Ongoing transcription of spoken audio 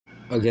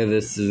Okay,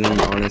 this is an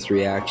honest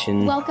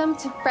reaction. Welcome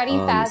to Freddy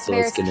So Fazbear's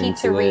let's get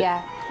into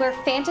Pizzeria, where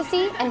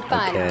fantasy and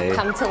fun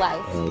come to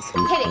life.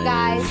 Hit it,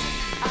 guys.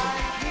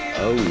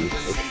 Oh,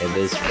 okay,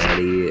 this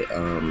Freddy.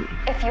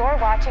 If you're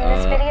watching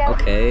this video,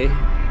 okay. it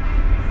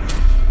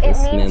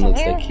This man means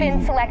looks you've like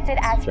been selected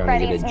as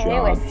Freddy's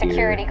newest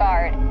security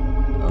guard.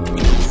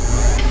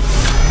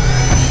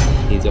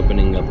 He's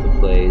opening up the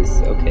place.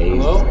 Okay,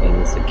 he's just playing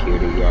the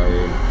security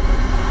guard.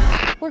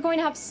 We're going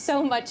to have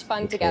so much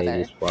fun together.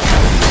 Just watch.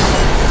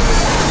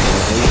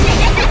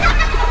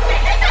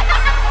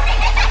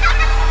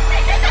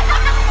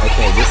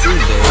 Okay, this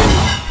is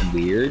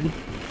very weird.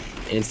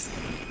 It's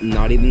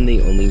not even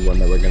the only one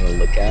that we're gonna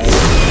look at.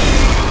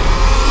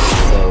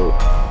 So,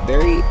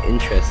 very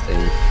interesting.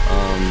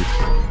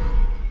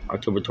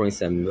 October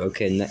 27th.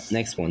 Okay,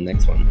 next one.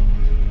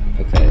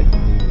 Okay.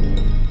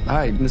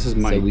 Hi, this is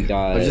Mike. So we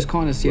got. I was just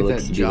calling to see if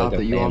that job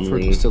that you offered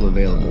was was still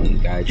available.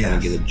 Guy trying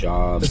to get a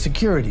job. The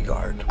security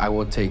guard. I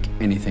will take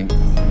anything.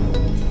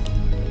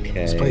 Okay.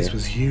 This place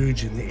was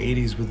huge in the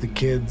 80s with the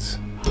kids.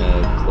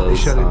 They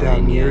shut it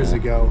down years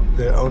ago.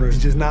 The owner's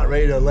just not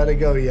ready to let it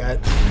go yet.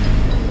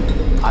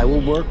 I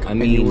will work. I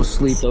mean, and you will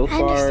sleep. So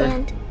far,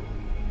 I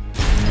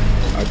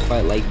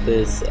quite like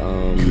this.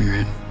 Come here,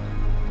 Ed.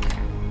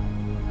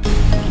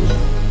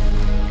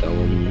 Just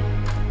going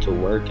to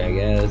work, I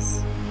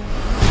guess.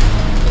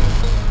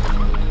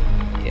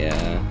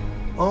 Yeah.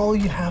 All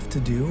you have to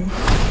do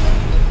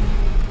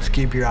is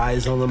keep your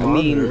eyes on the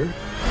monitor.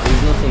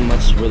 There's nothing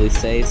much to really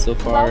say so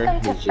far.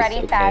 Welcome to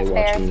Freddy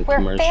Fazbear's,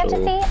 where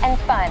fantasy and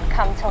fun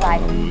come to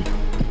life.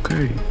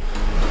 Okay.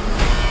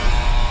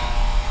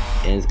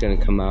 And it's gonna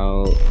come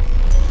out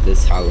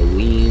this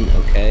Halloween.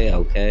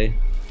 Okay.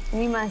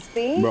 You must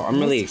be. Bro, I'm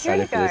really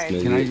excited for this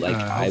movie. Can I like,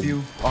 help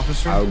you,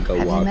 officer? I would go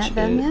Have watch you met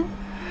them yet?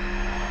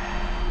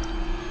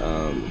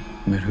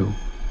 Met who?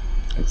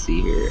 Let's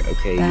see here.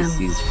 Okay, Them. he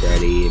sees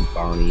Freddy,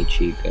 Bonnie,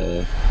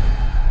 Chica.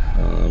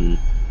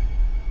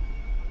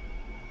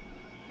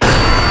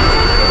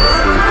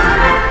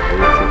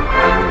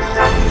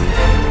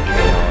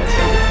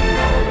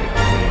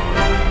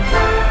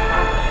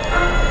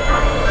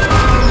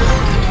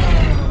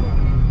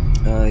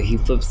 He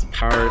flips the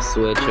power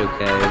switch,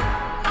 okay.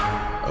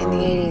 In the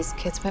 80s,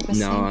 kids went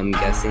missing. Now I'm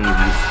guessing these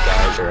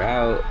guys are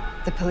out.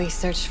 The police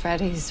searched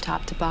Freddy's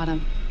top to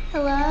bottom.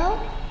 Hello?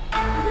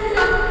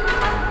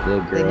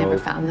 Little girl They never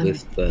found them.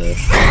 with the...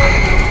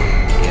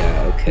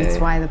 Yeah, okay. That's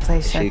why the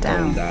place She shut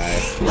gonna down. die.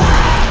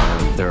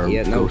 There are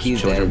ghost he's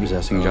children dead.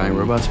 possessing giant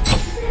robots.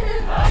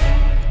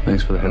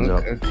 Thanks for the heads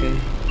up. Okay.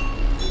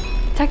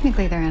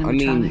 Technically, they're I animatronics.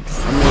 mean,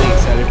 I'm really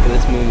excited for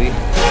this movie.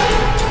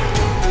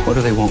 What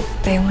do they want?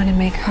 They want to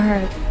make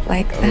her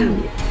like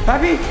them.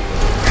 Papi!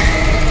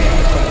 Yeah,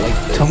 I quite like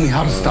this. Tell me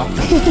how to stop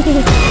them.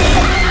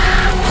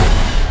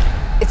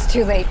 It's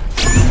too late.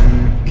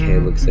 Okay,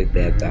 looks like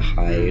they have to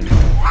hide.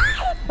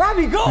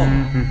 Papi, go!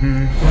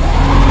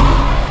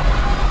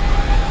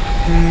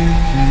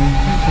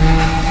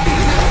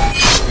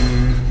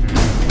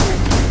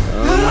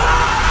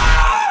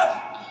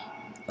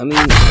 I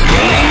mean,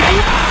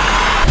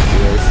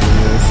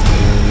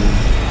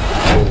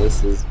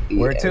 this is the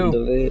Where end to?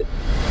 of it.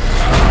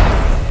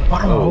 Why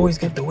do I always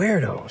get the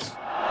weirdos?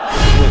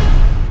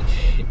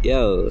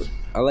 Yo,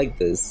 I like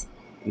this.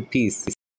 Peace.